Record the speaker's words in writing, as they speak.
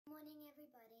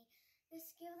everybody. The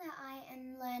skill that I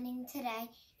am learning today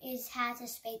is how to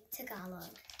speak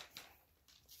Tagalog.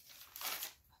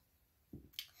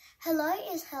 Hello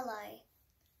is hello.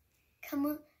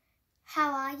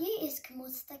 How are you is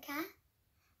kamusta ka?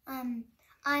 I'm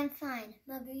fine.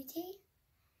 Mabuti?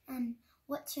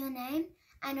 What's your name?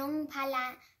 Anong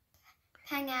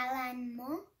pangalan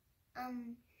mo?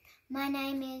 My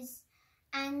name is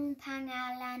ang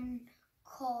pangalan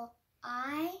ko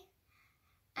I.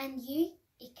 And you,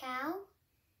 ikaw?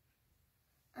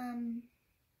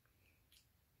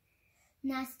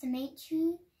 Nice to meet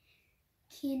you.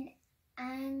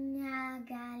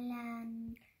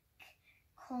 Kinangagalan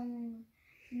kong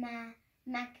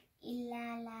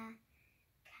makilala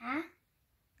ka.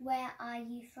 Where are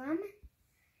you from?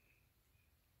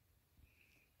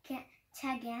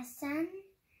 Tagasan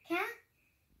ka?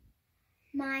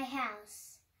 My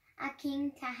house.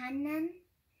 Aking tahanan.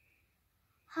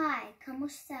 Hi,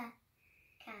 kamusta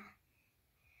ka?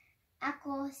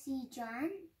 Ako si John.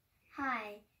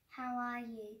 Hi, how are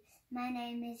you? My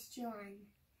name is John.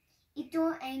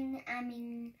 Ito ang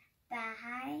aming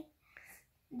bahay.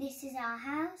 This is our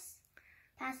house.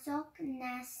 Pasok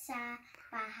na sa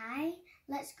bahay.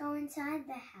 Let's go inside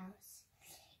the house.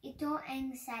 Ito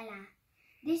ang sala.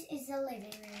 This is the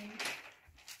living room.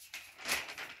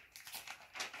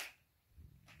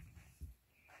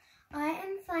 I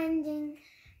am finding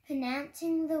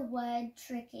pronouncing the word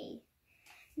tricky.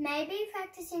 Maybe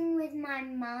practicing with my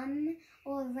mum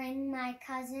or ring my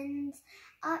cousins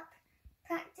up,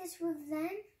 practice with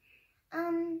them.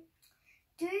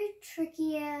 Do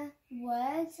trickier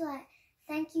words like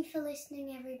thank you for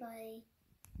listening everybody.